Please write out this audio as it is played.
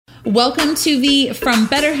Welcome to the From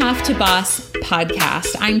Better Half to Boss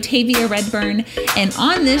podcast. I'm Tavia Redburn, and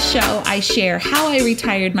on this show, I share how I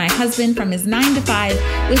retired my husband from his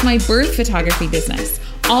 9-to-5 with my birth photography business,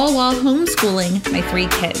 all while homeschooling my 3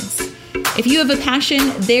 kids. If you have a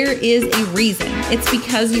passion, there is a reason. It's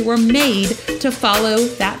because you were made to follow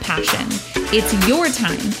that passion. It's your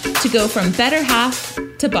time to go from better half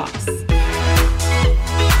to boss.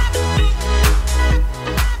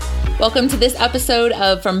 Welcome to this episode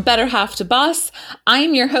of From Better Half to Boss.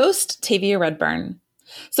 I'm your host, Tavia Redburn.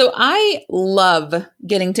 So I love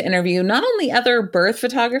getting to interview not only other birth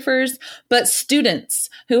photographers, but students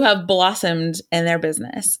who have blossomed in their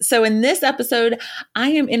business. So in this episode, I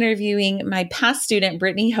am interviewing my past student,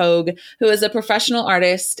 Brittany Hogue, who is a professional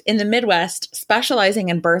artist in the Midwest, specializing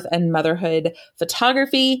in birth and motherhood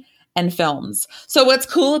photography and films. So what's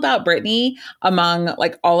cool about Brittany, among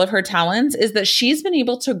all of her talents, is that she's been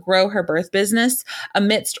able to grow her birth business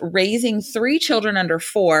amidst raising 3 children under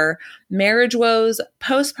 4, marriage woes,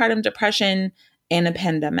 postpartum depression, and a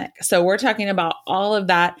pandemic. So we're talking about all of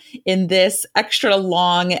that in this extra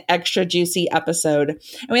long, extra juicy episode.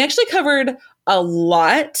 And we actually covered a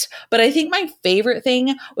lot, but I think my favorite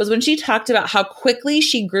thing was when she talked about how quickly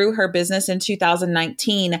she grew her business in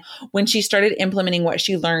 2019 when she started implementing what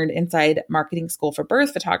she learned inside marketing school for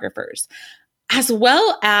birth photographers, as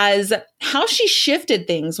well as how she shifted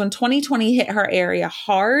things when 2020 hit her area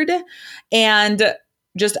hard and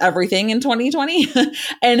just everything in 2020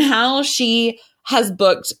 and how she has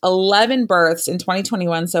booked 11 births in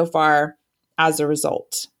 2021 so far as a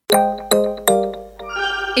result.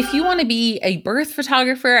 If you want to be a birth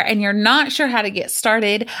photographer and you're not sure how to get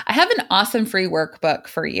started, I have an awesome free workbook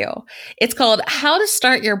for you. It's called How to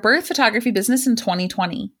Start Your Birth Photography Business in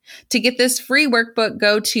 2020. To get this free workbook,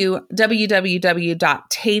 go to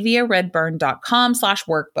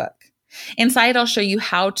www.taviaredburn.com/workbook. Inside, I'll show you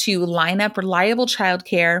how to line up reliable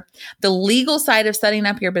childcare, the legal side of setting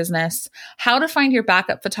up your business, how to find your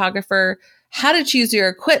backup photographer, how to choose your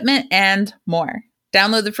equipment, and more.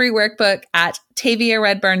 Download the free workbook at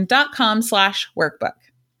taviaredburn.com/workbook.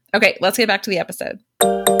 Okay, let's get back to the episode.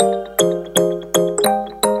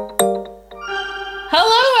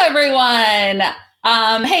 Hello, everyone.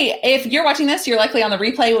 Hey, if you're watching this, you're likely on the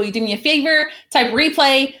replay. Will you do me a favor? Type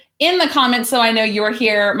replay in the comments so I know you're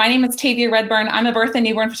here. My name is Tavia Redburn. I'm a birth and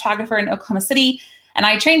newborn photographer in Oklahoma City, and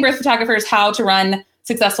I train birth photographers how to run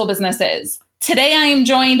successful businesses. Today, I am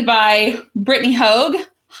joined by Brittany Hogue.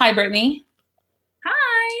 Hi, Brittany.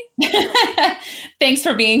 Hi. Thanks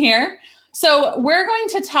for being here. So we're going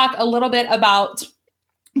to talk a little bit about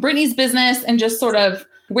Brittany's business and just sort of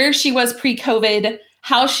where she was pre-COVID,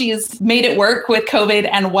 how she's made it work with COVID,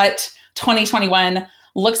 and what 2021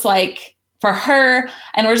 looks like for her.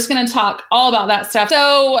 And we're just going to talk all about that stuff.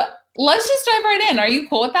 So let's just dive right in. Are you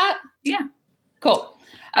cool with that? Yeah. Cool.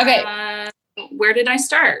 Okay. Where did I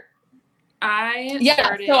start? So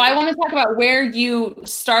I want to talk about where you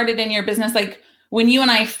started in your business. Like when you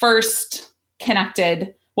and I first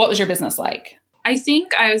connected, what was your business like? I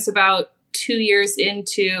think I was about 2 years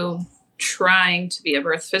into trying to be a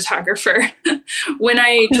birth photographer when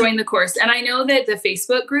I joined the course. And I know that the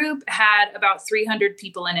Facebook group had about 300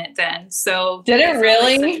 people in it then. So did it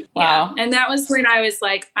really? Wow. Yeah. And that was when I was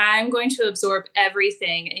like, I'm going to absorb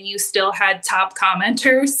everything. And you still had top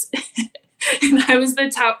commenters. And I was the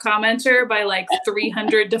top commenter by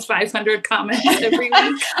 300 to 500 comments every week.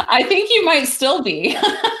 I think you might still be.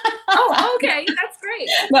 Oh, okay. That's great.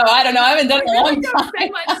 No, I don't know. I haven't done it in a long time. I don't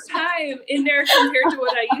spend much time in there compared to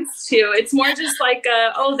what I used to. It's more just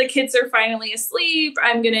the kids are finally asleep.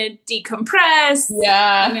 I'm going to decompress.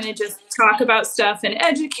 Yeah. I'm going to just talk about stuff and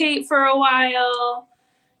educate for a while.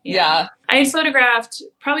 Yeah. I photographed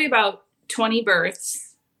probably about 20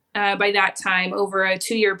 births by that time over a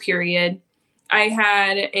 2-year period. I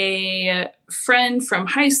had a friend from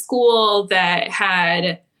high school that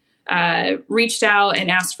had reached out and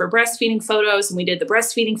asked for breastfeeding photos, and we did the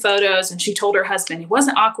breastfeeding photos, and she told her husband it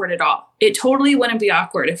wasn't awkward at all. It totally wouldn't be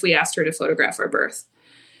awkward if we asked her to photograph our birth.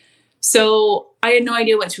 So I had no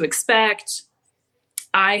idea what to expect.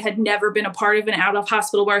 I had never been a part of an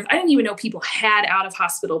out-of-hospital birth. I didn't even know people had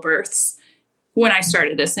out-of-hospital births when I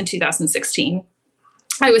started this in 2016.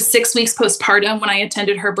 I was 6 weeks postpartum when I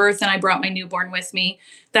attended her birth, and I brought my newborn with me.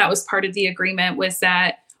 That was part of the agreement, was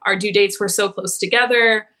that our due dates were so close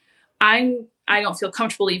together. I don't feel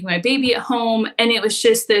comfortable leaving my baby at home. And it was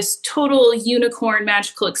just this total unicorn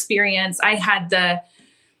magical experience. I had the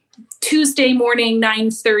Tuesday morning,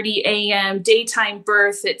 9:30 a.m. daytime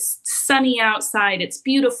birth. It's sunny outside. It's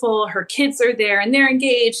beautiful. Her kids are there and they're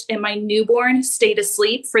engaged. And my newborn stayed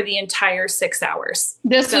asleep for the entire 6 hours.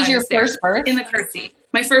 This was your first birth? In the car seat.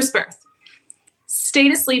 my first birth.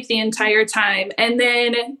 Stayed asleep the entire time. And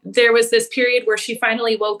then there was this period where she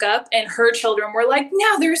finally woke up and her children were like,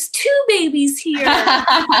 now there's 2 babies here.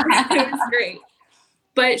 It was great.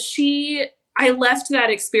 But I left that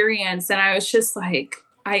experience and I was just like,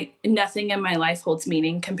 nothing in my life holds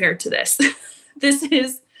meaning compared to this. This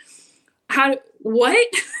is what?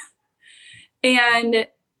 And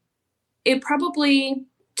it probably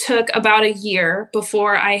took about a year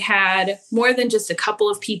before I had more than just a couple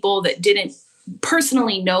of people that didn't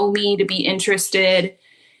personally know me to be interested.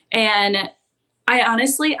 And I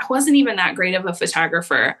wasn't even that great of a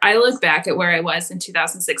photographer. I look back at where I was in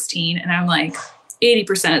 2016 and I'm like,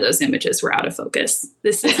 80% of those images were out of focus.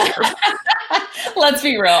 This is terrible. Let's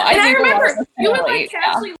be real. I remember you would like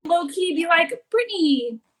casually low key be like,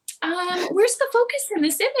 Brittany, where's the focus in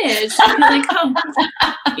this image? And you're like, oh,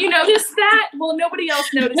 you noticed that? Well, nobody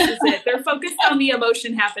else notices it. They're focused on the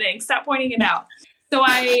emotion happening. Stop pointing it out. So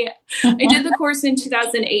I did the course in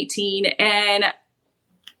 2018. And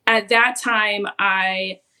at that time,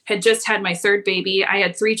 I had just had my 3rd baby. I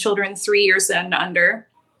had 3 children, 3 years and under.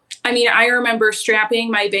 I mean, I remember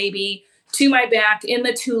strapping my baby to my back in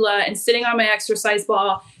the Tula and sitting on my exercise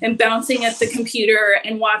ball and bouncing at the computer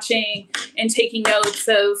and watching and taking notes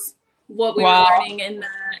of what we were learning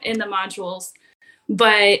in the modules.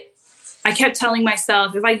 But I kept telling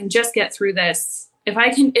myself, if I can just get through this, if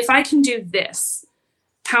I can do this,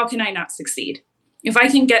 how can I not succeed? If I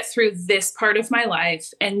can get through this part of my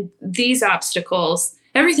life and these obstacles,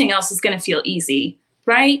 everything else is going to feel easy.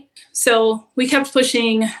 Right? So we kept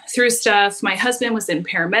pushing through stuff. My husband was in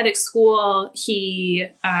paramedic school. He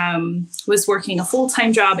was working a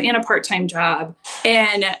full-time job and a part-time job.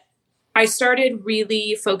 And I started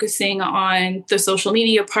really focusing on the social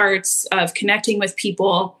media parts of connecting with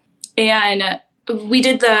people. And we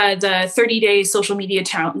did the 30-day social media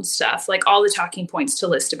challenge stuff, like all the talking points to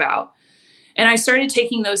list about. And I started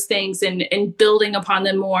taking those things and building upon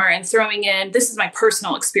them more and throwing in, this is my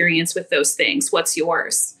personal experience with those things. What's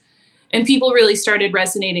yours? And people really started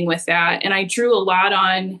resonating with that. And I drew a lot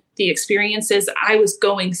on the experiences I was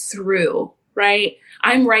going through, right?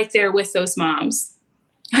 I'm right there with those moms.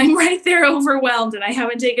 I'm right there overwhelmed and I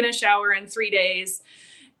haven't taken a shower in 3 days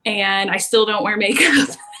and I still don't wear makeup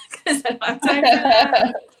because I don't have time for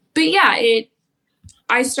that. But yeah,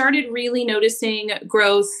 I started really noticing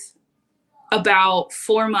growth about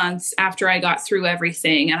 4 months after I got through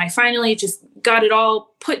everything. And I finally just got it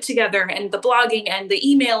all put together and the blogging and the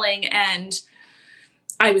emailing and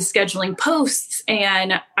I was scheduling posts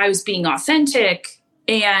and I was being authentic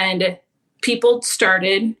and people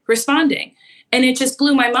started responding. And it just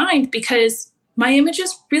blew my mind because my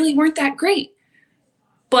images really weren't that great.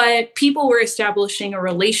 But people were establishing a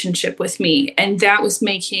relationship with me and that was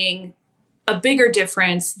making a bigger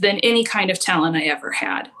difference than any kind of talent I ever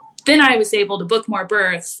had. Then I was able to book more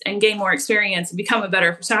births and gain more experience and become a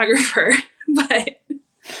better photographer. But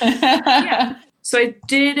yeah. So I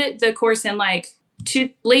did the course in like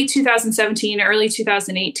late 2017, early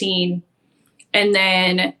 2018. And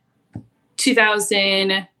then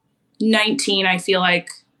 2019, I feel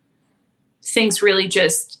like things really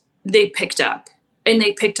they picked up and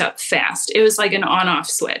they picked up fast. It was like an on-off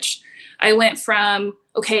switch. I went from,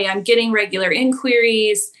 okay, I'm getting regular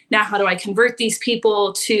inquiries. Now, how do I convert these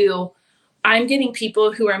people to I'm getting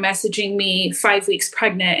people who are messaging me 5 weeks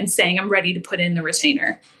pregnant and saying, I'm ready to put in the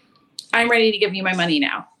retainer. I'm ready to give you my money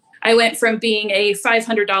now. I went from being a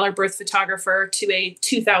 $500 birth photographer to a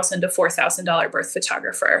 $2,000 to $4,000 birth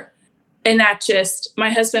photographer. And that my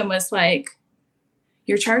husband was like,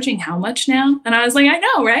 you're charging how much now? And I was like, I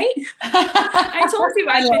know, right? I told you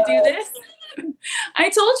I could do this. I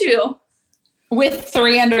told you. With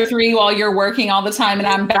 3 under 3 while you're working all the time and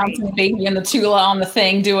I'm bouncing the baby in the Tula on the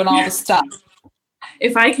thing, doing all the stuff.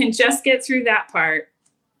 If I can just get through that part,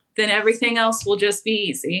 then everything else will just be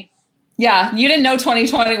easy. Yeah, you didn't know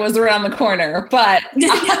 2020 was around the corner, but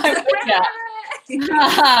I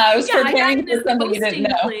was preparing for something you didn't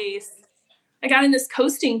know. I got in this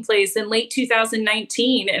coasting place in late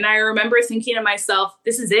 2019, and I remember thinking to myself,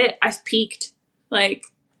 this is it. I've peaked. Like,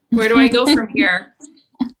 where do I go from here?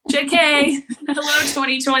 JK, hello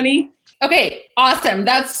 2020. Okay, awesome.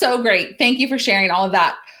 That's so great. Thank you for sharing all of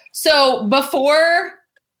that. So before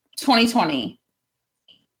 2020,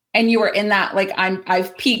 and you were in that, like,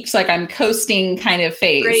 I've peaked, like I'm coasting kind of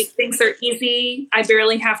phase. Great. Things are easy. I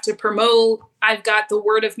barely have to promote. I've got the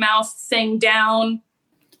word of mouth thing down.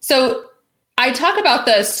 So I talk about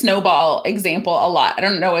the snowball example a lot. I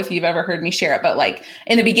don't know if you've ever heard me share it, but like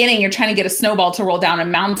in the beginning, you're trying to get a snowball to roll down a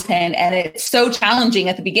mountain. And it's so challenging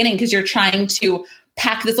at the beginning because you're trying to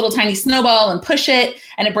pack this little tiny snowball and push it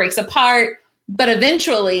and it breaks apart. but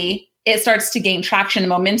eventually it starts to gain traction and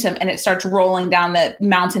momentum, and it starts rolling down the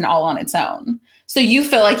mountain all on its own. So you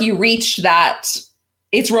feel like you reached that,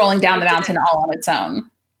 it's rolling down the mountain all on its own.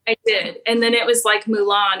 I did. And then it was like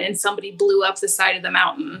Mulan and somebody blew up the side of the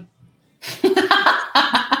mountain.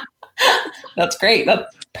 That's great.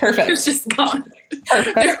 That's perfect. It was just gone.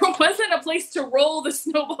 Perfect. There wasn't a place to roll the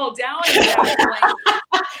snowball down.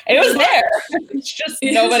 It was there. It's just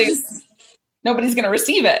nobody's going to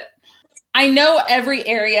receive it. I know every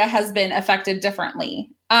area has been affected differently.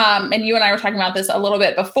 And you and I were talking about this a little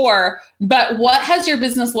bit before, but what has your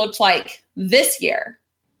business looked like this year?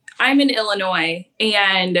 I'm in Illinois,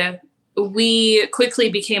 and we quickly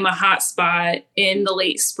became a hotspot in the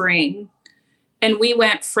late spring. And we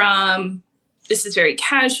went from, this is very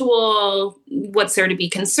casual, what's there to be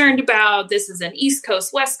concerned about? This is an East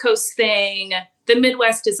Coast, West Coast thing. The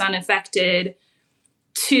Midwest is unaffected,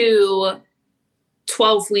 to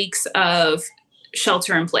 12 weeks of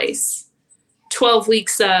shelter in place, 12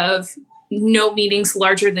 weeks of no meetings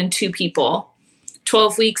larger than 2 people,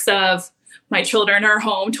 12 weeks of my children are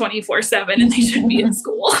home 24/7 and they should be in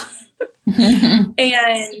school.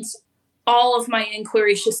 And all of my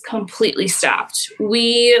inquiries just completely stopped.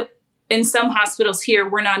 We, in some hospitals here,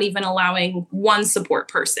 we're not even allowing one support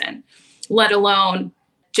person, let alone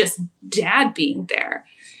just dad being there.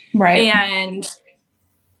 Right. And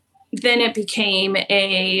then it became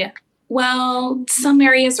some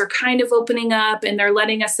areas are kind of opening up and they're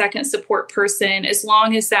letting a second support person, as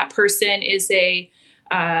long as that person is a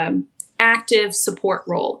active support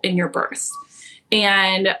role in your birth.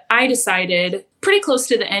 And I decided pretty close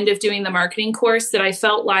to the end of doing the marketing course that I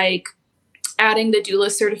felt like adding the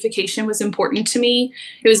doula certification was important to me.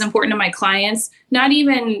 It was important to my clients, not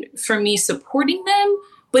even for me supporting them,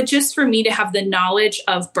 but just for me to have the knowledge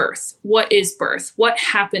of birth. What is birth? What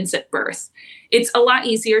happens at birth? It's a lot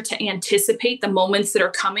easier to anticipate the moments that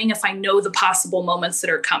are coming if I know the possible moments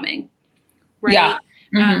that are coming, right? Yeah.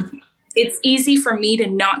 Mm-hmm. It's easy for me to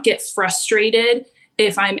not get frustrated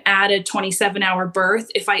if I'm at a 27-hour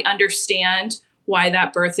birth, if I understand why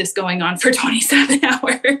that birth is going on for 27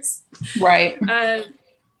 hours. Right.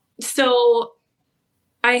 So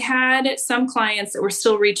I had some clients that were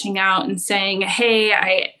still reaching out and saying,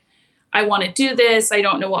 hey, I want to do this. I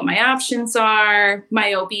don't know what my options are.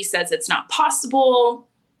 My OB says it's not possible.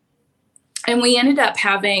 And we ended up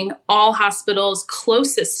having all hospitals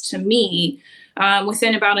closest to me,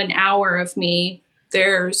 within about an hour of me.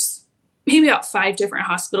 There's maybe about 5 different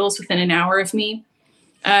hospitals within an hour of me.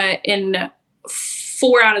 And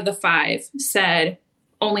 4 out of the 5 said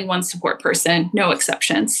only one support person, no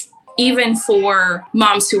exceptions, even for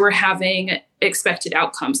moms who were having expected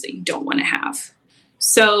outcomes that you don't want to have.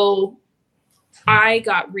 So I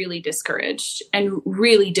got really discouraged and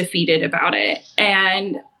really defeated about it.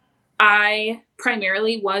 And I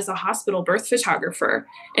primarily was a hospital birth photographer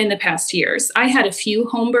in the past years. I had a few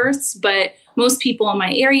home births, but most people in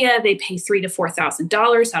my area, they pay $3,000 to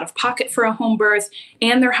 $4,000 out of pocket for a home birth,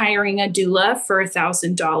 and they're hiring a doula for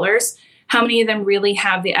 $1,000. How many of them really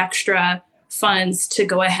have the extra funds to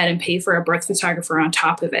go ahead and pay for a birth photographer on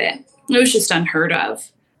top of it? It was just unheard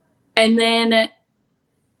of. And then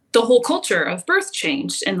the whole culture of birth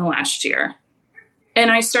changed in the last year. And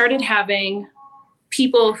I started having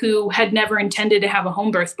people who had never intended to have a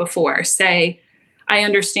home birth before say, I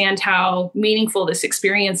understand how meaningful this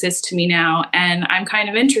experience is to me now, and I'm kind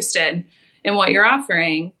of interested in what you're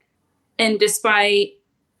offering. And despite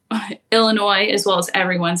Illinois, as well as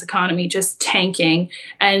everyone's economy just tanking,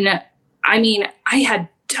 and I mean, I had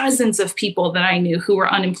dozens of people that I knew who were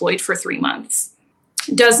unemployed for 3 months.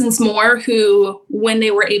 Dozens more who, when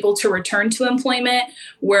they were able to return to employment,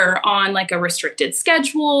 were on like a restricted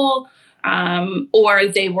schedule, or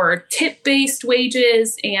they were tip-based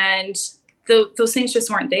wages, and those things just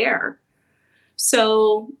weren't there.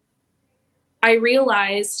 So I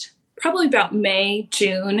realized probably about May,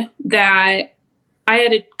 June, that I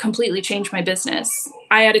had to completely change my business.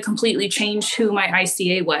 I had to completely change who my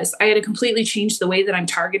ICA was. I had to completely change the way that I'm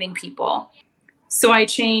targeting people. So I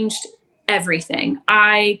changed everything.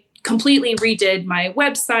 I completely redid my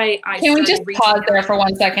website. Can we just pause there for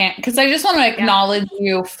 1 second? Because I just want to acknowledge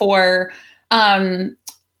you for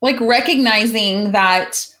recognizing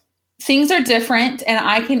that things are different, and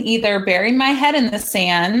I can either bury my head in the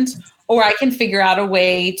sand or I can figure out a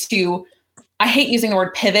way to, I hate using the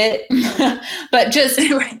word pivot, but just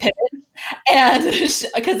pivot. And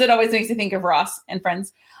because it always makes me think of Ross and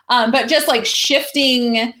Friends. But just like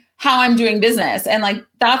shifting how I'm doing business. And like,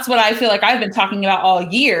 that's what I feel like I've been talking about all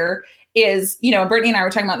year is, Brittany and I were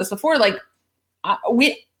talking about this before, like I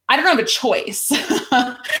don't have a choice.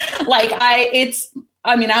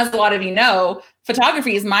 I mean, as a lot of you know,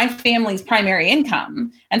 photography is my family's primary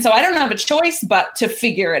income. And so I don't have a choice but to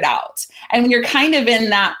figure it out. And when you're kind of in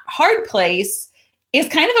that hard place,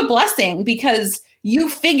 it's kind of a blessing because you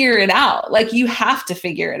figure it out. Like you have to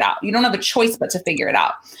figure it out. You don't have a choice but to figure it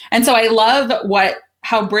out. And so I love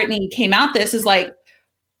how Brittany came out this is like,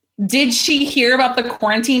 did she hear about the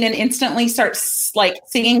quarantine and instantly start like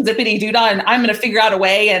singing Zippity Doodah and I'm going to figure out a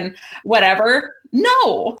way and whatever?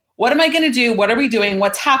 No. What am I going to do? What are we doing?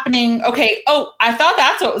 What's happening? Okay. Oh, I thought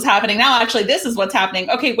that's what was happening. Now, actually, this is what's happening.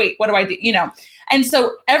 Okay, wait, what do I do? You know? And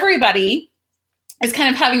so everybody is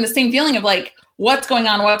kind of having the same feeling of like, what's going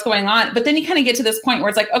on? What's going on? But then you kind of get to this point where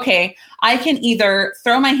it's like, okay, I can either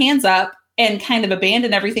throw my hands up and kind of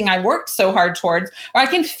abandon everything I worked so hard towards, or I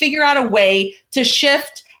can figure out a way to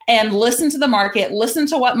shift and listen to the market, listen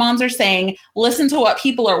to what moms are saying, listen to what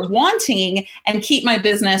people are wanting, and keep my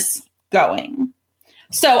business going.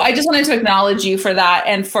 So I just wanted to acknowledge you for that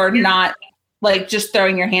and for not like just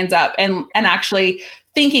throwing your hands up and actually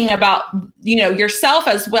thinking about, you know, yourself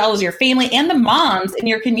as well as your family and the moms in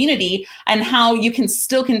your community and how you can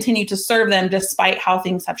still continue to serve them despite how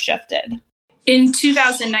things have shifted. In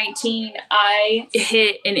 2019, I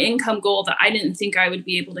hit an income goal that I didn't think I would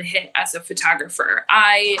be able to hit as a photographer.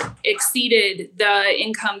 I exceeded the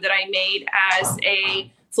income that I made as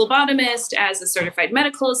a phlebotomist, as a certified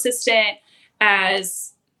medical assistant,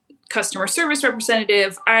 as customer service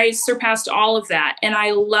representative. I surpassed all of that and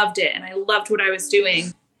I loved it and I loved what I was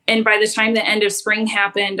doing. And by the time the end of spring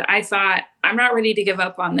happened, I thought, I'm not ready to give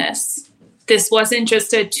up on this. This wasn't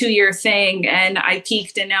just a 2-year thing and I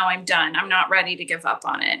peaked and now I'm done. I'm not ready to give up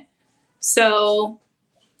on it. So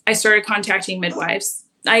I started contacting midwives.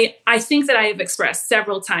 I think that I have expressed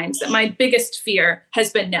several times that my biggest fear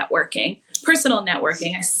has been networking, personal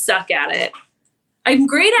networking. I suck at it. I'm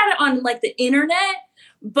great at it on like the internet,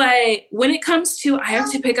 but when it comes to, I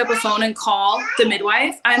have to pick up a phone and call the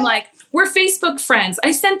midwife. I'm like, we're Facebook friends.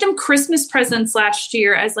 I sent them Christmas presents last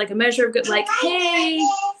year as like a measure of good, like, hey,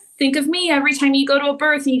 think of me every time you go to a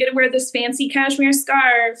birth and you get to wear this fancy cashmere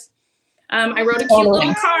scarf. I wrote a cute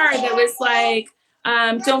little card that was like,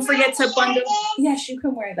 don't forget to bundle. Yes, you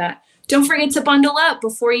can wear that. Don't forget to bundle up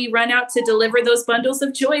before you run out to deliver those bundles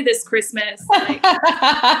of joy this Christmas. Like,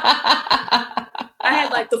 I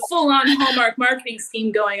had like the full-on Hallmark marketing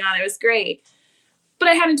scheme going on. It was great. But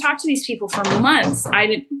I hadn't talked to these people for months. I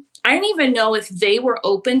didn't even know if they were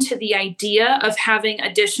open to the idea of having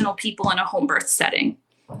additional people in a home birth setting.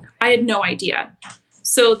 I had no idea.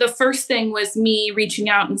 So the first thing was me reaching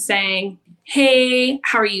out and saying, hey,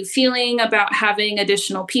 how are you feeling about having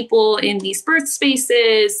additional people in these birth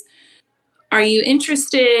spaces? Are you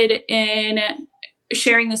interested in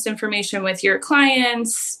sharing this information with your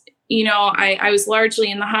clients? You know, I was largely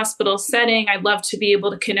in the hospital setting. I'd love to be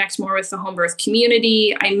able to connect more with the home birth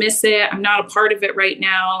community. I miss it. I'm not a part of it right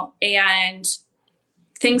now. And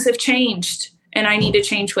things have changed and I need to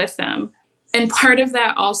change with them. And part of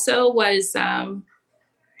that also was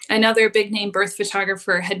another big name birth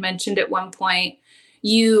photographer had mentioned at one point,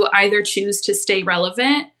 you either choose to stay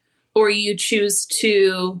relevant or you choose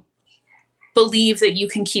to believe that you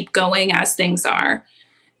can keep going as things are.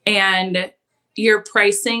 And your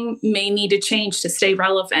pricing may need to change to stay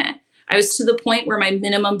relevant. I was to the point where my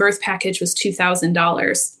minimum birth package was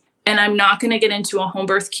 $2,000. And I'm not going to get into a home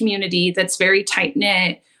birth community that's very tight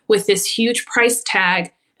knit with this huge price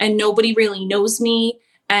tag and nobody really knows me.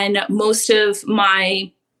 And most of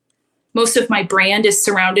my brand is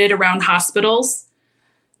surrounded around hospitals.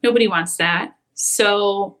 Nobody wants that.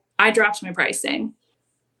 So I dropped my pricing.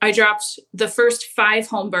 I dropped the first 5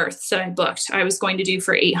 home births that I booked. I was going to do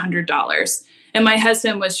for $800. And my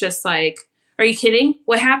husband was just like, are you kidding?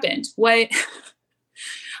 What happened? What?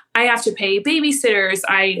 I have to pay babysitters.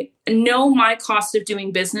 I know my cost of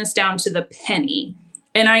doing business down to the penny.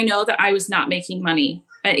 And I know that I was not making money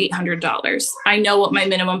at $800. I know what my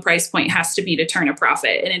minimum price point has to be to turn a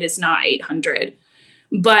profit, and it is not $800.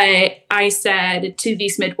 But I said to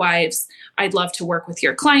these midwives, I'd love to work with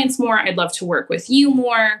your clients more. I'd love to work with you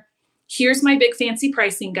more. Here's my big fancy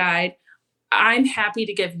pricing guide. I'm happy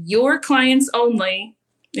to give your clients only,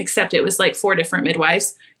 except it was like 4 different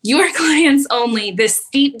midwives, your clients only this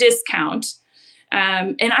steep discount.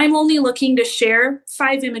 And I'm only looking to share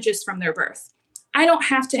 5 images from their birth. I don't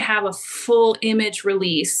have to have a full image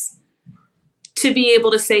release to be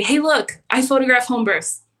able to say, hey, look, I photograph home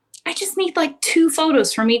births. I just need like 2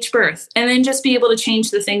 photos from each birth and then just be able to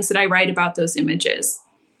change the things that I write about those images.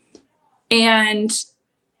 And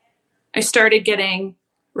I started getting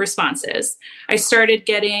responses. I sent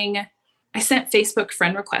Facebook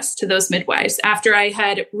friend requests to those midwives after I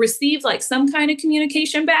had received like some kind of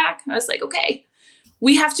communication back. I was like, okay,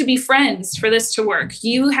 we have to be friends for this to work.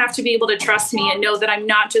 You have to be able to trust me and know that I'm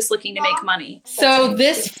not just looking to make money. So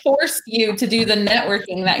this forced you to do the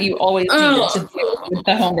networking that you always needed to do with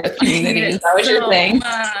the home birth community. Is that what you're saying?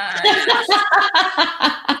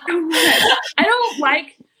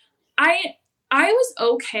 I was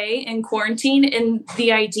okay in quarantine in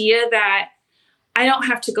the idea that I don't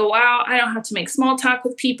have to go out. I don't have to make small talk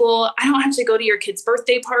with people. I don't have to go to your kid's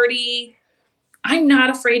birthday party. I'm not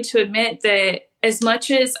afraid to admit that as much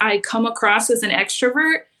as I come across as an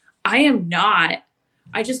extrovert, I am not.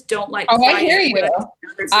 I just don't like. Oh, I hear you.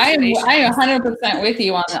 I am 100% with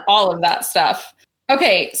you on all of that stuff.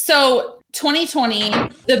 Okay, so 2020,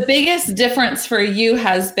 the biggest difference for you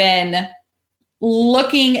has been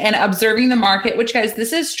looking and observing the market, which, guys,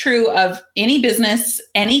 this is true of any business,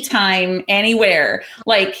 anytime, anywhere.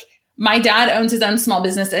 Like, my dad owns his own small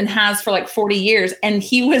business and has for like 40 years, and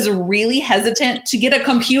he was really hesitant to get a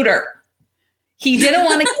computer. He didn't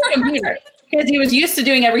want to get a computer because he was used to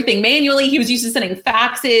doing everything manually. He was used to sending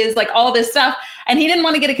faxes, like all this stuff, and he didn't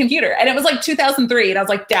want to get a computer. And it was like 2003, and I was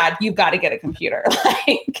like, Dad, you've got to get a computer.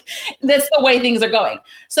 Like, that's the way things are going.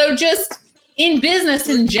 So just in business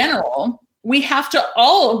in general, we have to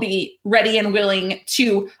all be ready and willing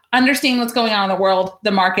to understand what's going on in the world, the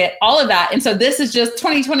market, all of that. And so this is just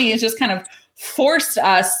 2020 has just kind of forced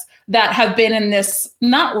us that have been in this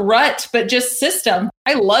not rut, but just system.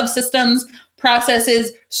 I love systems,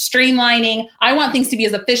 processes, streamlining. I want things to be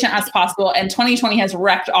as efficient as possible. And 2020 has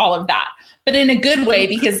wrecked all of that, but in a good way,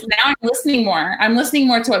 because now I'm listening more. I'm listening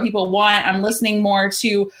more to what people want. I'm listening more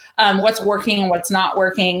to what's working and what's not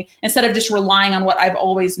working, instead of just relying on what I've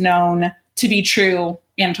always known to be true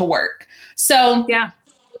and to work. So yeah,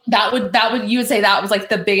 you would say that was like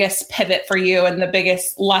the biggest pivot for you, and the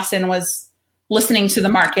biggest lesson was listening to the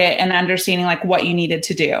market and understanding like what you needed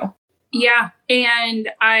to do. Yeah. And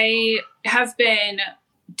I have been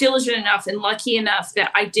diligent enough and lucky enough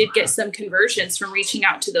that I did get some conversions from reaching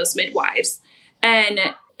out to those midwives. And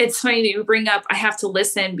it's funny that you bring up, I have to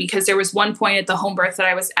listen, because there was one point at the home birth that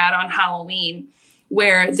I was at on Halloween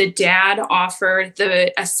where the dad offered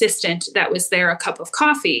the assistant that was there a cup of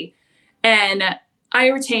coffee. And I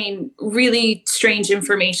retain really strange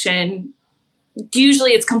information.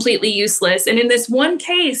 Usually it's completely useless. And in this one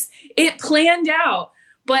case, it planned out.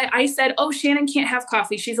 But I said, oh, Shannon can't have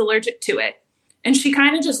coffee. She's allergic to it. And she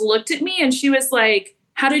kind of just looked at me and she was like,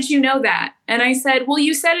 how did you know that? And I said, well,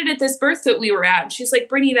 you said it at this birth that we were at. And she's like,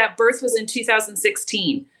 Brittany, that birth was in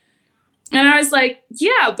 2016. And I was like,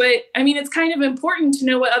 yeah, but I mean, it's kind of important to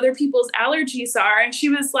know what other people's allergies are. And she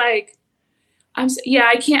was like,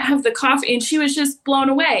 I can't have the coffee. And she was just blown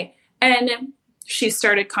away. And she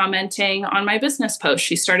started commenting on my business post.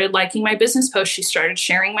 She started liking my business post. She started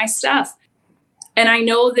sharing my stuff. And I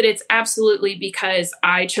know that it's absolutely because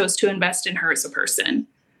I chose to invest in her as a person.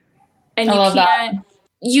 And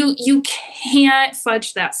you can't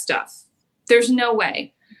fudge that stuff. There's no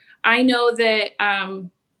way. I know that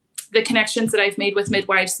the connections that I've made with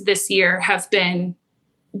midwives this year have been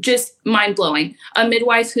just mind blowing. A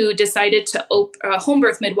midwife who decided to a home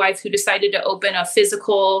birth midwife who decided to open a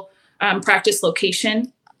physical practice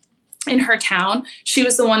location in her town. She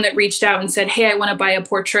was the one that reached out and said, hey, I want to buy a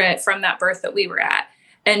portrait from that birth that we were at.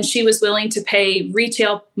 And she was willing to pay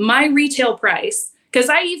my retail price, because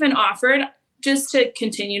I even offered, just to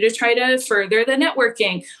continue to try to further the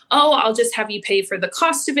networking, oh, I'll just have you pay for the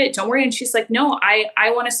cost of it. Don't worry. And she's like, no,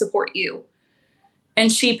 I want to support you.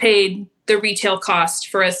 And she paid the retail cost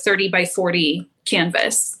for a 30 by 40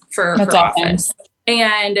 canvas for her office.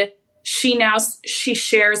 And she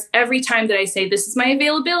shares every time that I say, this is my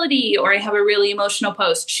availability, or I have a really emotional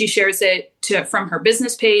post. She shares it from her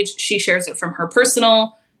business page. She shares it from her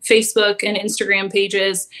personal Facebook and Instagram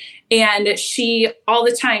pages. And she all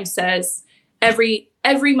the time says, every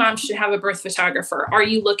mom should have a birth photographer. Are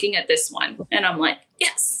you looking at this one? And I'm like,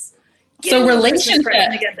 yes. So relationship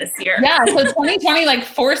again this year. Yeah. So 2020 like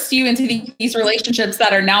forced you into these relationships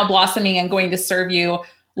that are now blossoming and going to serve you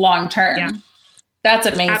long term. Yeah. That's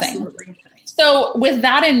amazing. Absolutely. So with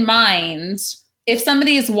that in mind, if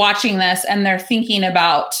somebody is watching this and they're thinking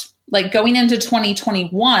about like going into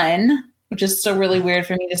 2021, which is so really weird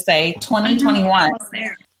for me to say 2021.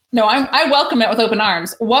 No, I welcome it with open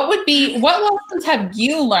arms. What lessons have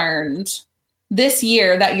you learned this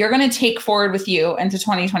year that you're going to take forward with you into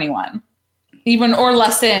 2021? Even, or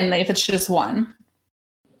lesson if it's just one.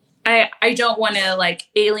 I don't want to like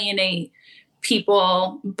alienate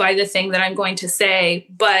people by the thing that I'm going to say,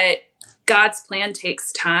 but God's plan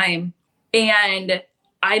takes time. And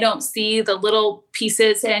I don't see the little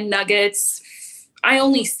pieces and nuggets. I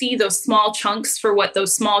only see those small chunks for what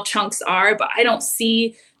those small chunks are, but I don't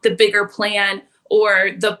see the bigger plan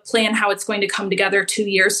or the plan, how it's going to come together 2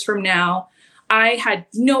 years from now. I had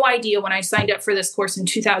no idea when I signed up for this course in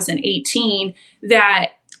 2018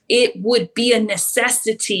 that it would be a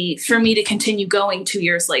necessity for me to continue going 2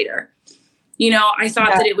 years later. I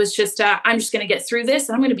thought that it was just, I'm just going to get through this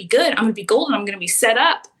and I'm going to be good. I'm going to be golden. I'm going to be set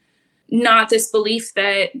up. Not this belief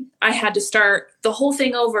that I had to start the whole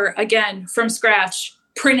thing over again from scratch,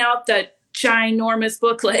 print out the ginormous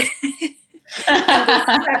booklet, and go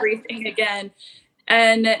through everything again.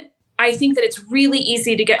 And I think that it's really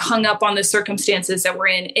easy to get hung up on the circumstances that we're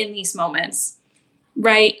in these moments,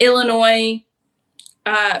 right? Illinois,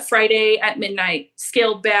 Friday at midnight,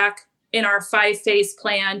 scaled back in our 5-phase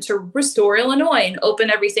plan to restore Illinois and open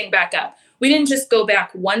everything back up. We didn't just go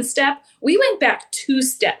back one step. We went back 2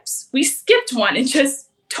 steps. We skipped one and just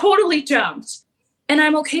totally jumped. And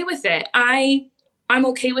I'm okay with it. I'm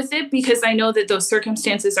okay with it because I know that those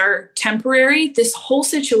circumstances are temporary. This whole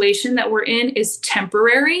situation that we're in is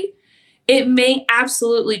temporary. It may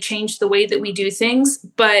absolutely change the way that we do things,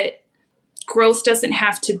 but growth doesn't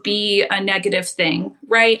have to be a negative thing,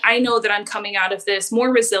 right? I know that I'm coming out of this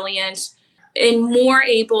more resilient and more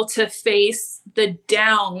able to face the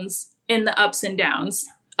downs and the ups and downs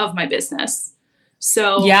of my business.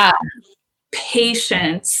 So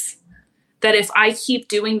patience, that if I keep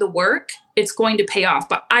doing the work, it's going to pay off.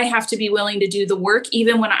 But I have to be willing to do the work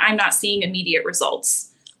even when I'm not seeing immediate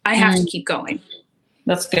results. I have to keep going.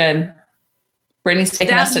 That's good. Brittany's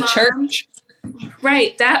taking us to church.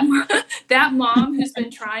 Right. That mom who's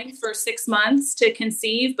been trying for 6 months to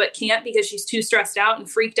conceive, but can't because she's too stressed out and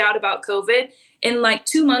freaked out about COVID. In like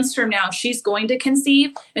 2 months from now, she's going to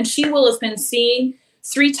conceive, and she will have been seeing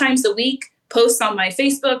 3 times a week posts on my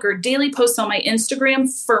Facebook or daily posts on my Instagram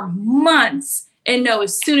for months. And know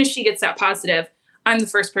as soon as she gets that positive, I'm the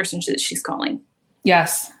first person that she's calling.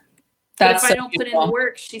 Yes. But if I don't put in the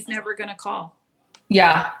work, she's never going to call.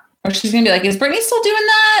 Yeah. Or she's going to be like, is Brittany still doing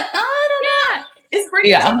that? I don't know. Is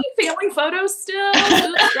Brittany taking family photos still?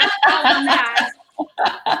 Oops, that's all that.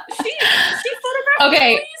 She photographed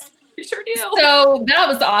okay. Please. You sure do. So that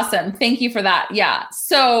was awesome. Thank you for that. Yeah.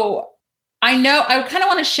 So I know I kind of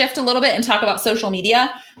want to shift a little bit and talk about social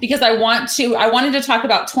media because I wanted to talk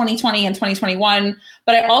about 2020 and 2021,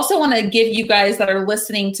 but I also want to give you guys that are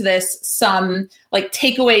listening to this some like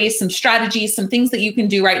takeaways, some strategies, some things that you can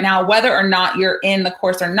do right now, whether or not you're in the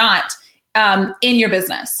course or not, in your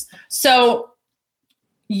business. So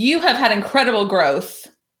you have had incredible growth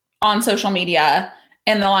on social media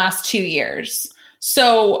in the last 2 years.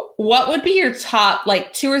 So what would be your top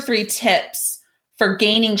like 2 or 3 tips for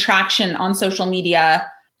gaining traction on social media,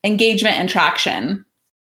 engagement and traction?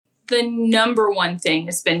 The number one thing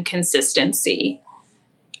has been consistency.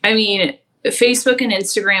 I mean, Facebook and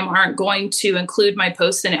Instagram aren't going to include my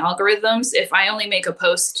posts in algorithms if I only make a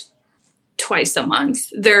post twice a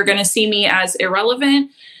month. They're going to see me as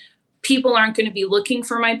irrelevant. People aren't going to be looking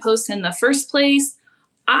for my posts in the first place.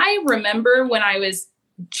 I remember when I was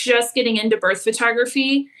just getting into birth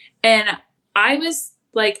photography and I was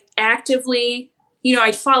like actively,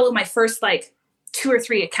 I'd follow my first like 2 or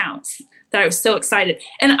 3 accounts that I was so excited.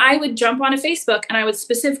 And I would jump on a Facebook and I would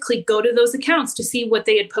specifically go to those accounts to see what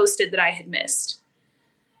they had posted that I had missed.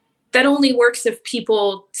 That only works if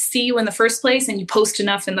people see you in the first place and you post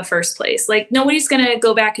enough in the first place. Like nobody's going to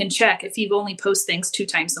go back and check if you've only post things 2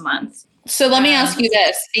 times a month. So let me ask you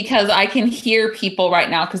this, because I can hear people right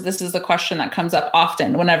now, because this is the question that comes up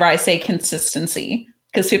often whenever I say consistency,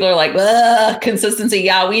 because people are like, consistency.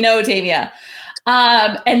 Yeah, we know, Tavia.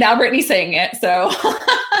 And now Brittany's saying it. So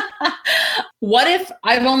what if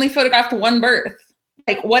I've only photographed 1 birth?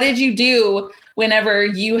 Like, what did you do whenever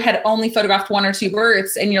you had only photographed 1 or 2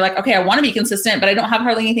 births and you're like, okay, I want to be consistent, but I don't have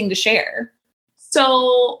hardly anything to share?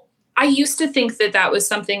 So I used to think that that was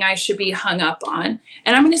something I should be hung up on,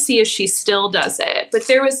 and I'm going to see if she still does it. But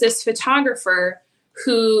there was this photographer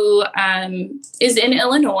who is in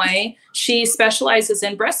Illinois. She specializes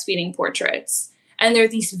in breastfeeding portraits. And they're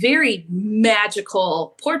these very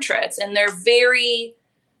magical portraits, and they're very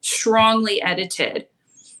strongly edited.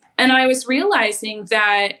 And I was realizing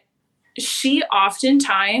that she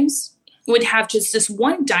oftentimes would have just this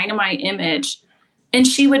one dynamite image, and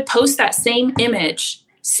she would post that same image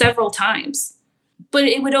several times. But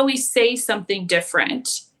it would always say something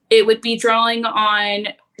different. It would be drawing on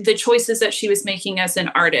the choices that she was making as an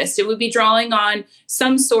artist. It would be drawing on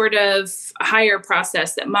some sort of higher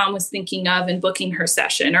process that mom was thinking of in booking her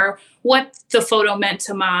session, or what the photo meant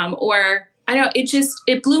to mom, or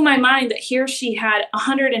it blew my mind that here she had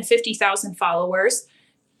 150,000 followers.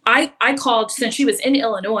 I called, since she was in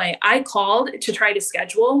Illinois, I called to try to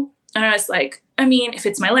schedule. And I was like, I mean, if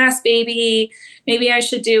it's my last baby, maybe I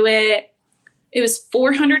should do it. It was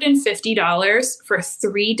 $450 for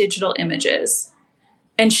 3 digital images.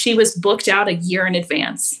 And she was booked out a year in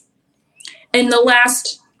advance. And the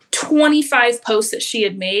last 25 posts that she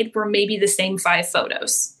had made were maybe the same 5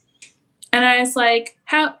 photos. And I was like,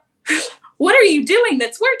 what are you doing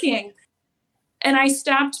that's working? And I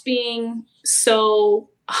stopped being so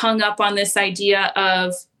hung up on this idea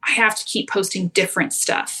of I have to keep posting different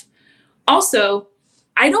stuff. Also,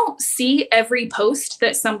 I don't see every post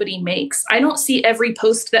that somebody makes. I don't see every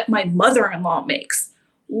post that my mother-in-law makes.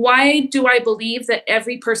 Why do I believe that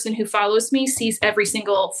every person who follows me sees every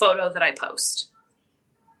single photo that I post?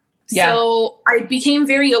 Yeah. So I became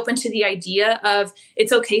very open to the idea of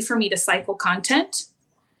it's okay for me to cycle content.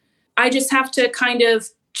 I just have to kind of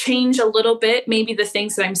change a little bit, maybe the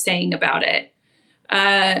things that I'm saying about it.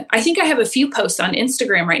 I think I have a few posts on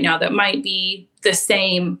Instagram right now that might be the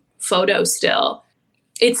same photo still.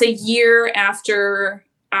 It's a year after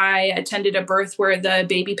I attended a birth where the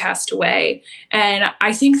baby passed away. And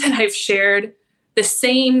I think that I've shared the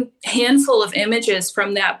same handful of images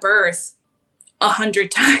from that birth 100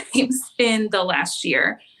 times in the last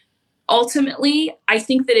year. Ultimately, I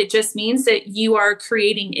think that it just means that you are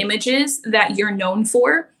creating images that you're known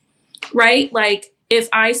for, right? Like if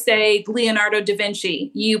I say Leonardo da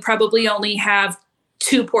Vinci, you probably only have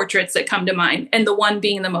 2 portraits that come to mind, and the one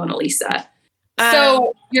being the Mona Lisa.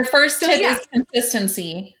 So your first tip is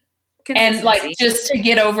consistency. And like just to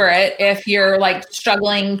get over it, if you're like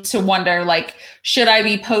struggling to wonder, like, should I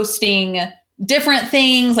be posting different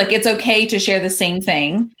things? Like it's okay to share the same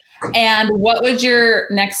thing. And what would your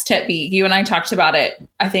next tip be? You and I talked about it,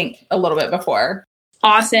 I think, a little bit before.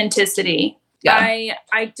 Authenticity. Yeah.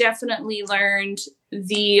 I definitely learned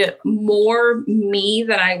the more me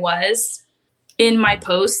that I was in my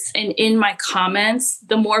posts and in my comments,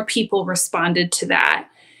 the more people responded to that.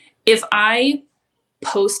 If I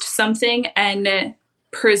post something and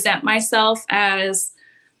present myself as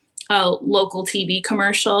a local TV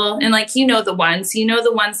commercial, and like, the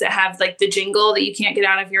ones that have like the jingle that you can't get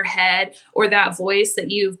out of your head, or that voice that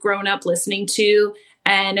you've grown up listening to.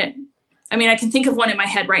 And I mean, I can think of one in my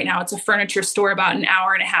head right now. It's a furniture store about an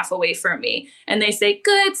hour and a half away from me. And they say,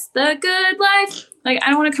 "Good's the good life." Like, I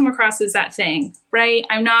don't want to come across as that thing, right?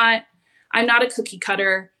 I'm not a cookie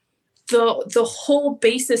cutter. The whole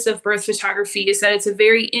basis of birth photography is that it's a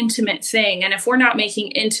very intimate thing. And if we're not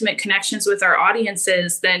making intimate connections with our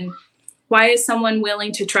audiences, then why is someone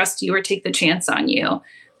willing to trust you or take the chance on you?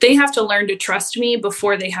 They have to learn to trust me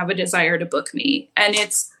before they have a desire to book me. And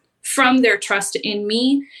it's from their trust in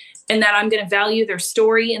me, and that I'm going to value their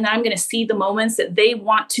story, and that I'm going to see the moments that they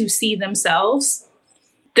want to see themselves,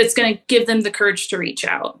 that's going to give them the courage to reach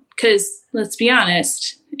out. Because let's be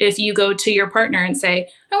honest, if you go to your partner and say,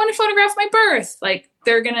 "I want to photograph my birth," like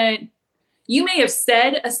you may have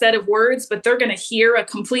said a set of words, but they're going to hear a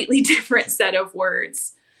completely different set of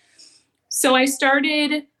words. So I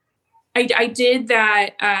did that,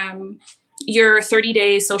 your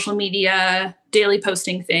 30-day social media daily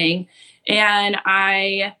posting thing. And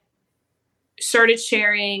I started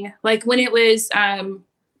sharing, like when it was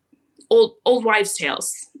old wives'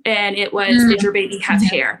 tales, and it was, "Did your baby have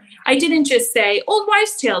hair?" I didn't just say, "Old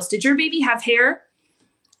wives' tales, did your baby have hair?"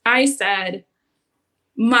 I said,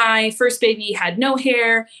 "My first baby had no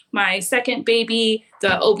hair. My second baby,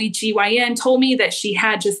 the OBGYN told me that she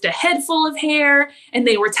had just a head full of hair, and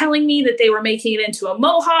they were telling me that they were making it into a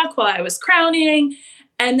mohawk while I was crowning.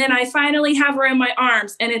 And then I finally have her in my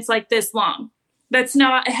arms, and it's like this long." That's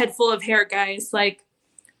not a head full of hair, guys. Like,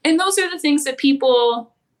 and those are the things that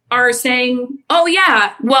people are saying, "Oh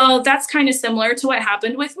yeah, well, that's kind of similar to what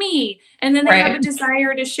happened with me." And then they have a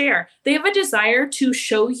desire to share. They have a desire to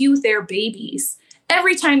show you their babies.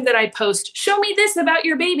 Every time that I post, "Show me this about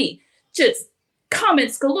your baby," just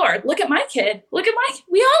comments galore. "Look at my kid. We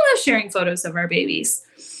all love sharing photos of our babies."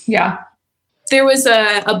 Yeah. There was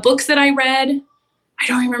a book that I read. I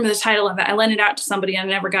don't remember the title of it. I lent it out to somebody and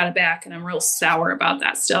I never got it back. And I'm real sour about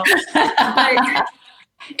that still. But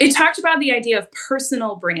it talked about the idea of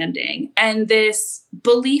personal branding and this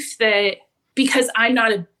belief that because I'm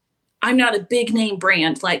not a big name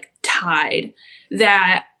brand like Tide,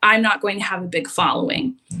 that I'm not going to have a big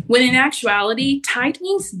following. When in actuality, Tide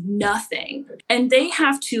means nothing. And they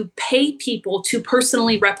have to pay people to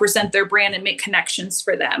personally represent their brand and make connections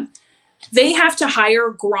for them. They have to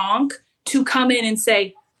hire Gronk to come in and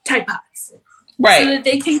say, "Tide Pods." Right. So that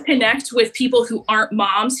they can connect with people who aren't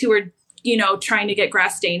moms who are, trying to get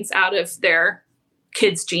grass stains out of their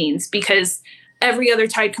kids' jeans, because every other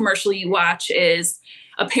Tide commercial you watch is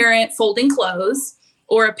a parent folding clothes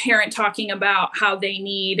or a parent talking about how they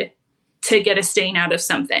need to get a stain out of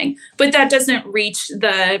something. But that doesn't reach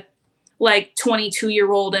the like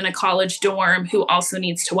 22-year-old in a college dorm who also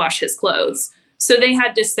needs to wash his clothes. So they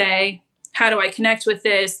had to say, how do I connect with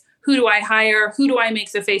this? Who do I hire? Who do I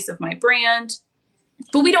make the face of my brand?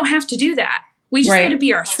 But we don't have to do that. We just Right. need to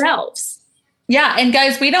be ourselves. Yeah. And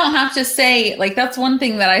guys, we don't have to say, like, that's one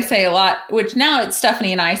thing that I say a lot, which now it's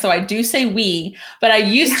Stephanie and I, so I do say we, but I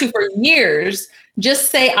used to for years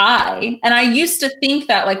just say I. And I used to think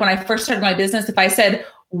that, like, when I first started my business, if I said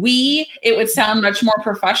we, it would sound much more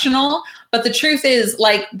professional. But the truth is,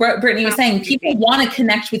 like Brittany was saying, people want to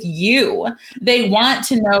connect with you. They want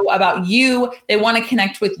to know about you. They want to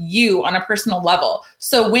connect with you on a personal level.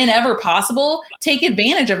 So whenever possible, take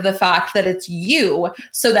advantage of the fact that it's you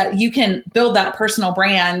so that you can build that personal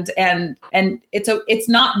brand. And it's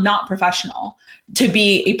not professional to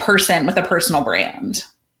be a person with a personal brand.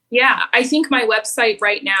 Yeah, I think my website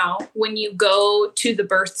right now, when you go to the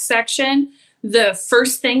birth section, the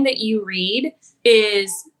first thing that you read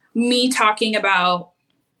is me talking about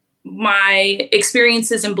my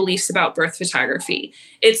experiences and beliefs about birth photography.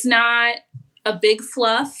 It's not a big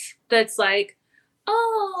fluff that's like,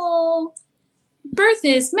 oh, birth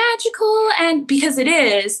is magical, and because it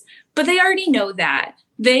is, but they already know that.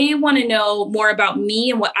 They want to know more about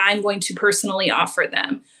me and what I'm going to personally offer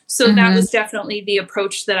them. So that was definitely the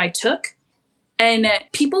approach that I took. And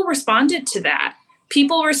people responded to that.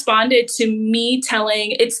 People responded to me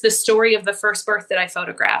telling it's the story of the first birth that I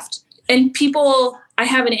photographed. And I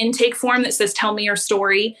have an intake form that says, tell me your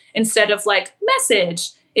story instead of like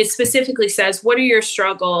message. It specifically says, what are your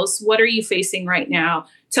struggles? What are you facing right now?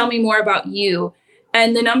 Tell me more about you.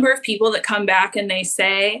 And the number of people that come back and they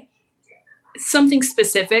say something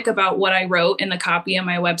specific about what I wrote in the copy on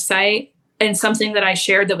my website and something that I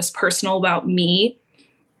shared that was personal about me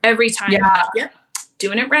every time. Yeah.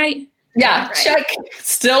 Doing it right. Yeah. Right. Check.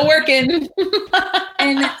 Still working.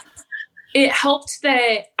 And it helped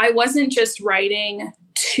that I wasn't just writing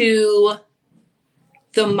to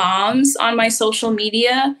the moms on my social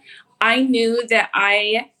media. I knew that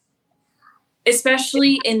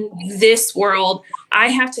especially in this world, I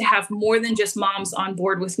have to have more than just moms on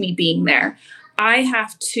board with me being there. I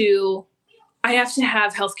have to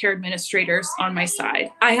have healthcare administrators on my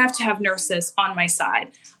side. I have to have nurses on my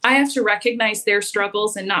side. I have to recognize their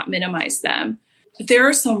struggles and not minimize them. There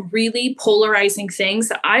are some really polarizing things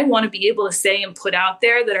that I want to be able to say and put out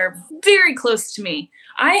there that are very close to me.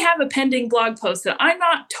 I have a pending blog post that I'm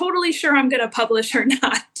not totally sure I'm going to publish or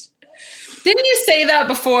not. Didn't you say that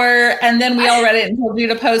before? And then we all read it and told you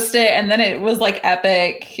to post it. And then it was like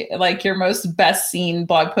epic, like your most best seen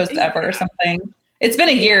blog post ever or something. It's been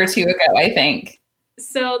a year or two ago, I think.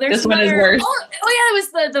 So there's this one is worse. Oh yeah, it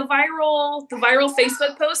was the viral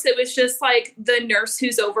Facebook post. It was just like the nurse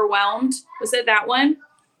who's overwhelmed. Was it that one?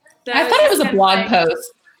 I thought it was a blog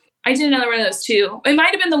post. I did another one of those too. It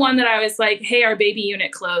might have been the one that I was like, hey, our baby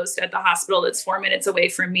unit closed at the hospital that's 4 minutes away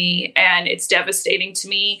from me. And it's devastating to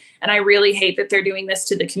me. And I really hate that they're doing this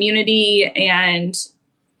to the community. And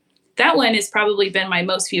that one has probably been my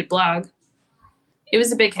most viewed blog. It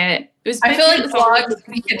was a big hit. I feel like blogs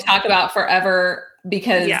we could talk about forever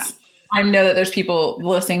because I know that there's people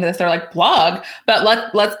listening to this. They're like, blog, but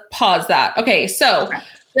let's pause that. Okay. So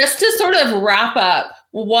just to sort of wrap up,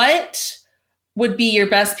 what would be your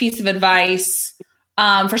best piece of advice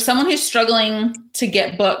for someone who's struggling to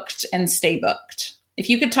get booked and stay booked? If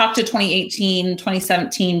you could talk to 2018,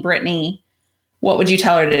 2017 Brittany, what would you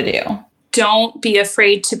tell her to do? Don't be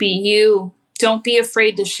afraid to be you. Don't be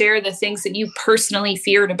afraid to share the things that you personally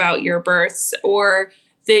feared about your births, or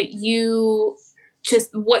that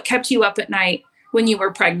what kept you up at night when you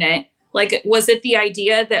were pregnant. Like, was it the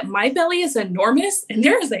idea that my belly is enormous and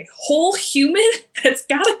there is a whole human that's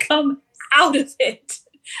got to come out of it?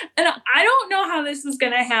 And I don't know how this is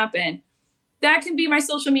going to happen. That can be my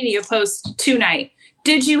social media post tonight.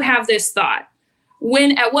 Did you have this thought?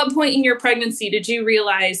 At what point in your pregnancy did you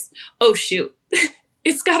realize, oh shoot,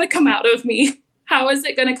 it's got to come out of me? How is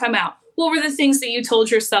it going to come out? What were the things that you told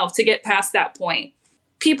yourself to get past that point?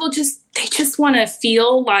 People they just want to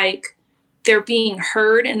feel like they're being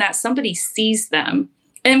heard and that somebody sees them.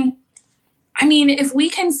 And I mean, if we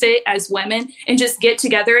can sit as women and just get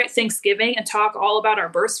together at Thanksgiving and talk all about our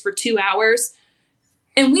births for 2 hours,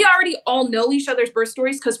 and we already all know each other's birth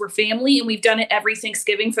stories because we're family and we've done it every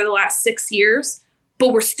Thanksgiving for the last 6 years,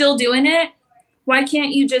 but we're still doing it. Why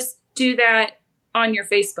can't you just do that on your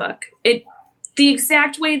Facebook? The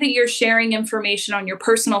exact way that you're sharing information on your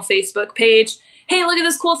personal Facebook page. Hey, look at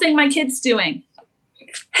this cool thing my kid's doing.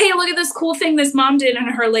 Hey, look at this cool thing this mom did in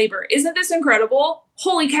her labor. Isn't this incredible?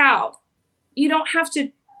 Holy cow. You don't have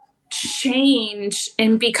to change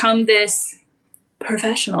and become this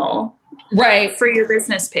professional, right, for your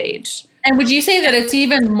business page. And would you say that it's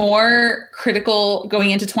even more critical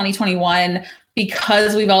going into 2021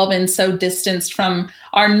 because we've all been so distanced from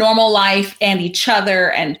our normal life and each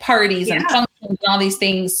other and parties and functions and all these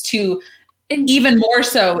things to even more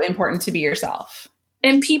so important to be yourself?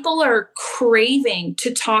 And people are craving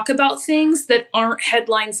to talk about things that aren't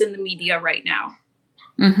headlines in the media right now.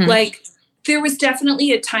 Mm-hmm. Like there was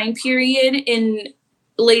definitely a time period in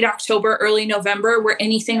late October, early November where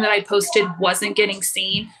anything that I posted wasn't getting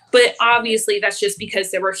seen. But obviously that's just because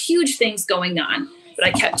there were huge things going on. But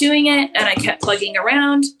I kept doing it and I kept plugging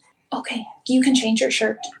around. Okay, you can change your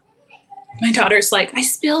shirt. My daughter's like, I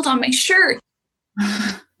spilled on my shirt.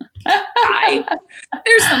 There's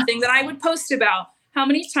something that I would post about. How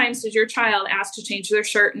many times did your child ask to change their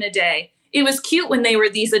shirt in a day? It was cute when they were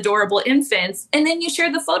these adorable infants. And then you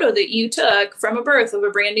shared the photo that you took from a birth of a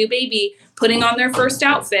brand new baby putting on their first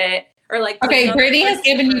outfit. Or like, okay, Brittany has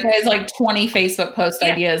given you guys like 20 Facebook post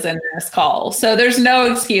ideas in this call. So there's no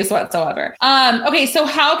excuse whatsoever. Okay, so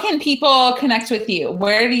how can people connect with you?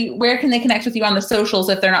 Where can they connect with you on the socials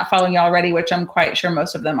if they're not following you already, which I'm quite sure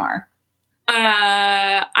most of them are?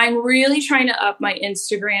 I'm really trying to up my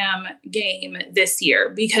Instagram game this year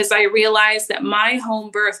because I realized that my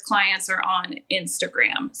home birth clients are on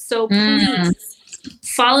Instagram. So please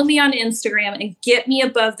follow me on Instagram and get me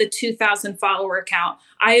above the 2,000 follower count.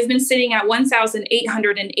 I have been sitting at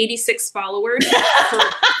 1,886 followers for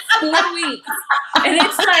 4 weeks. And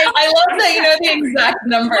it's like, I love that you know the exact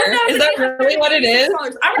number. Is that really what it is?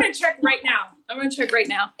 I'm going to check right now.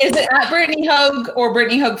 Is it at Brittany Hogue or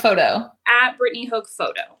Brittany Hogue Photo? At Brittany Hogue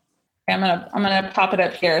Photo. Okay, I'm gonna pop it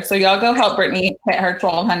up here. So y'all go help Brittany hit her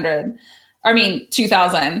 2,000.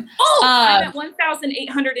 Oh, I'm at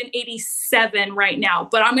 1,887 right now.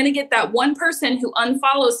 But I'm gonna get that one person who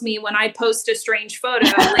unfollows me when I post a strange photo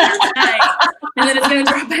later tonight, and then it's gonna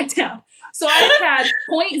drop back down. So I've had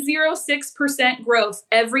 0.06% growth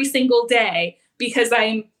every single day because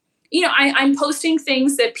I'm posting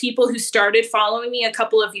things that people who started following me a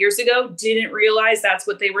couple of years ago didn't realize that's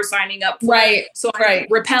what they were signing up for. Right. So I'm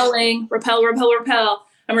repelling.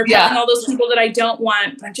 I'm repelling all those people that I don't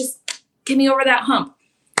want, but just get me over that hump.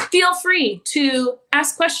 Feel free to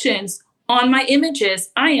ask questions on my images.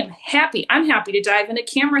 I am happy. I'm happy to dive into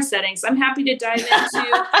camera settings. I'm happy to dive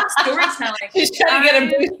into storytelling. She's trying to get a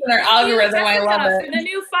boost in her algorithm. I love it. And a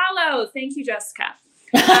new follow. Thank you, Jessica.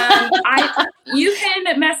 You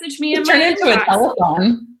can message me in my inbox. Turn into a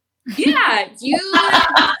telephone. Yeah, you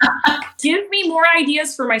give me more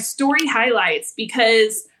ideas for my story highlights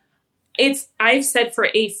because I've said for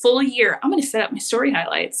a full year, I'm going to set up my story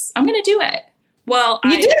highlights. I'm going to do it. Well,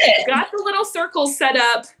 I got the little circles set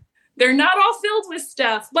up. They're not all filled with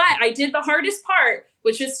stuff, but I did the hardest part,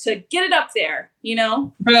 which is to get it up there,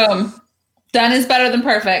 Boom. Done is better than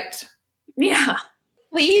perfect. Yeah.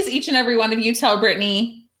 Please, each and every one of you tell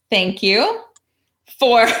Brittany thank you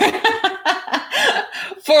for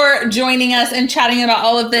joining us and chatting about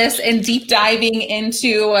all of this and deep diving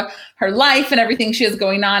into her life and everything she has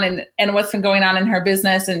going on and what's been going on in her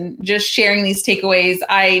business and just sharing these takeaways.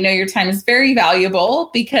 I know your time is very valuable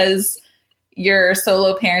because you're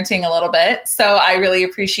solo parenting a little bit. So I really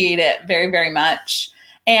appreciate it very, very much.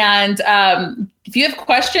 And if you have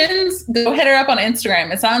questions, go hit her up on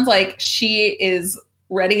Instagram. It sounds like she is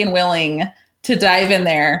ready and willing to dive in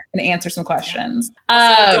there and answer some questions.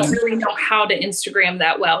 I don't really know how to Instagram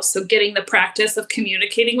that well. So getting the practice of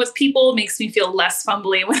communicating with people makes me feel less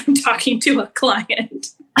fumbly when I'm talking to a client.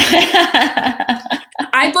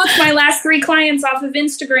 I booked my last 3 clients off of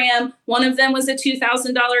Instagram. One of them was a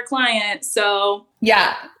 $2,000 client. So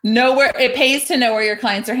yeah, it pays to know where your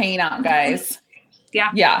clients are hanging out, guys.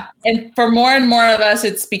 Yeah. And for more and more of us,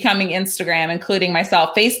 it's becoming Instagram, including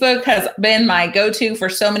myself. Facebook has been my go-to for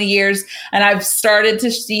so many years. And I've started to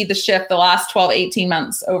see the shift the last 12, 18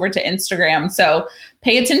 months over to Instagram. So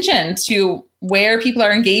pay attention to where people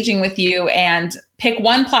are engaging with you and pick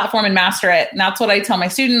one platform and master it. And that's what I tell my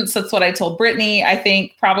students. That's what I told Brittany. I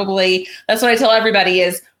think probably that's what I tell everybody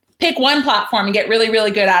is pick one platform and get really,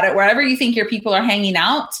 really good at it wherever you think your people are hanging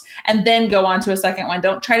out, and then go on to a second one.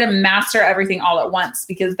 Don't try to master everything all at once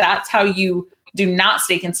because that's how you do not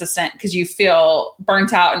stay consistent because you feel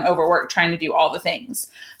burnt out and overworked trying to do all the things.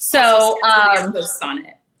 So posts on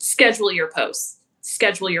it. Schedule your posts.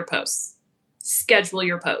 2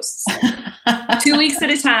 weeks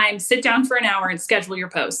at a time, sit down for an hour and schedule your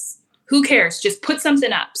posts. Who cares? Just put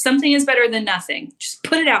something up. Something is better than nothing. Just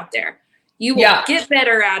put it out there. You will get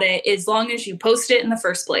better at it as long as you post it in the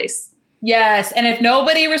first place. Yes. And if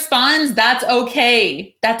nobody responds, that's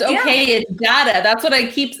okay. That's okay. Yeah. It's data. That's what I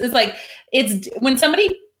keep. It's like, it's when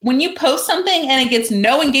somebody when you post something and it gets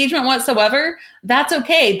no engagement whatsoever, that's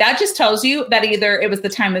okay. That just tells you that either it was the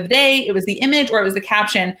time of day, it was the image, or it was the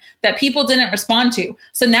caption that people didn't respond to.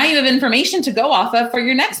 So now you have information to go off of for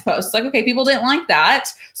your next post. It's like, okay, people didn't like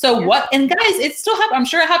that. So what? And guys, it still happens. I'm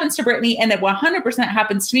sure it happens to Brittany, and it 100%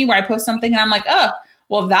 happens to me where I post something and I'm like, oh,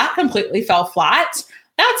 well, that completely fell flat.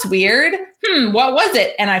 That's weird. What was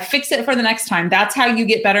it? And I fix it for the next time. That's how you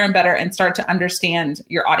get better and better and start to understand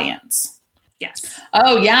your audience. Yes.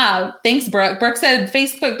 Oh, yeah. Thanks, Brooke. Brooke said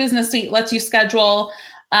Facebook Business Suite lets you schedule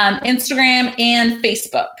Instagram and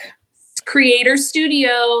Facebook. Creator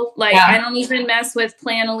Studio. I don't even mess with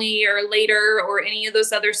Planoly or Later or any of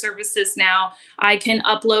those other services now. I can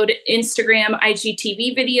upload Instagram,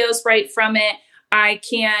 IGTV videos right from it. I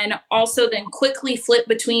can also then quickly flip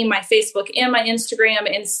between my Facebook and my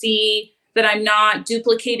Instagram and see that I'm not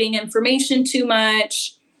duplicating information too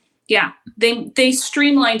much. Yeah, they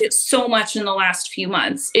streamlined it so much in the last few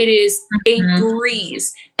months. It is a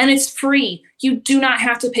breeze, and it's free. You do not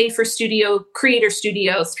have to pay for Creator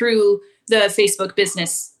Studio through the Facebook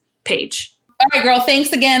business page. All right, girl.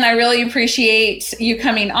 Thanks again. I really appreciate you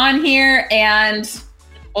coming on here, and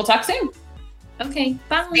we'll talk soon. Okay,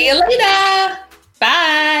 bye. See you later.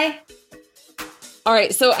 Bye. All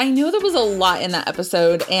right, so I know there was a lot in that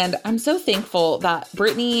episode, and I'm so thankful that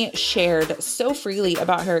Brittany shared so freely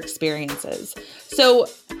about her experiences. So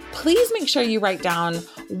please make sure you write down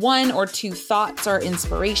 1 or 2 thoughts or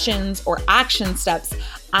inspirations or action steps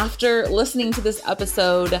after listening to this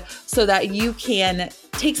episode so that you can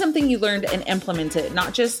take something you learned and implement it,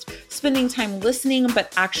 not just spending time listening,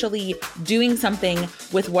 but actually doing something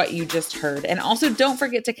with what you just heard. And also don't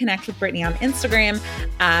forget to connect with Brittany on Instagram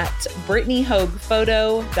at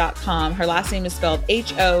BrittanyHoguePhoto.com. Her last name is spelled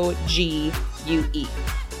Hogue.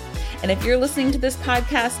 And if you're listening to this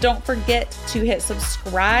podcast, don't forget to hit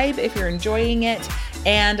subscribe if you're enjoying it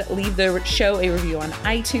and leave the show a review on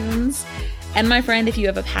iTunes. And my friend, if you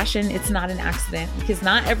have a passion, it's not an accident because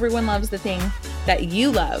not everyone loves the thing that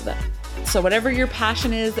you love. So whatever your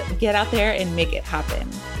passion is, get out there and make it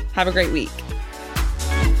happen. Have a great week.